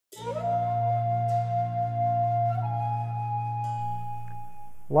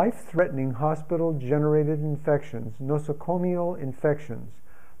Life-threatening hospital-generated infections, nosocomial infections,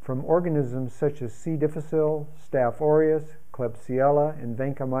 from organisms such as C. difficile, Staph aureus, Klebsiella, and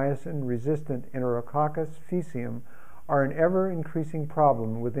vancomycin-resistant Enterococcus faecium are an ever-increasing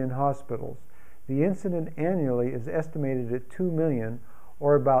problem within hospitals. The incidence annually is estimated at 2 million,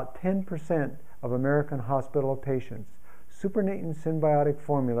 or about 10% of American hospital patients. Supernatant Synbiotic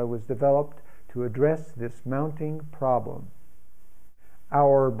Formula was developed to address this mounting problem.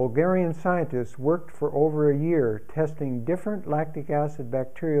 Our Bulgarian scientists worked for over a year testing different lactic acid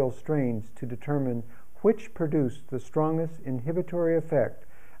bacterial strains to determine which produced the strongest inhibitory effect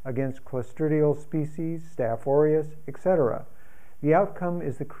against Clostridial species, Staph aureus, etc. The outcome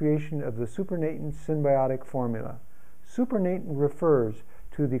is the creation of the Supernatant Synbiotic Formula. Supernatant refers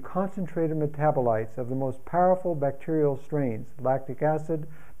to the concentrated metabolites of the most powerful bacterial strains, lactic acid,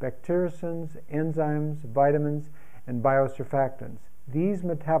 bactericins, enzymes, vitamins, and biosurfactants. These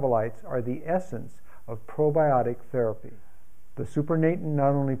metabolites are the essence of probiotic therapy. The supernatant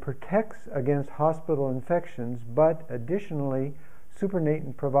not only protects against hospital infections, but additionally,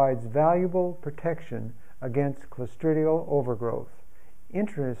 supernatant provides valuable protection against clostridial overgrowth.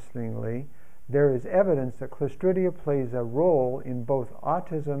 Interestingly, there is evidence that Clostridia plays a role in both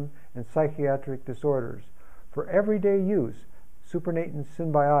autism and psychiatric disorders. For everyday use, Supernatant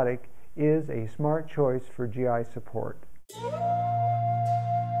Synbiotic is a smart choice for GI support.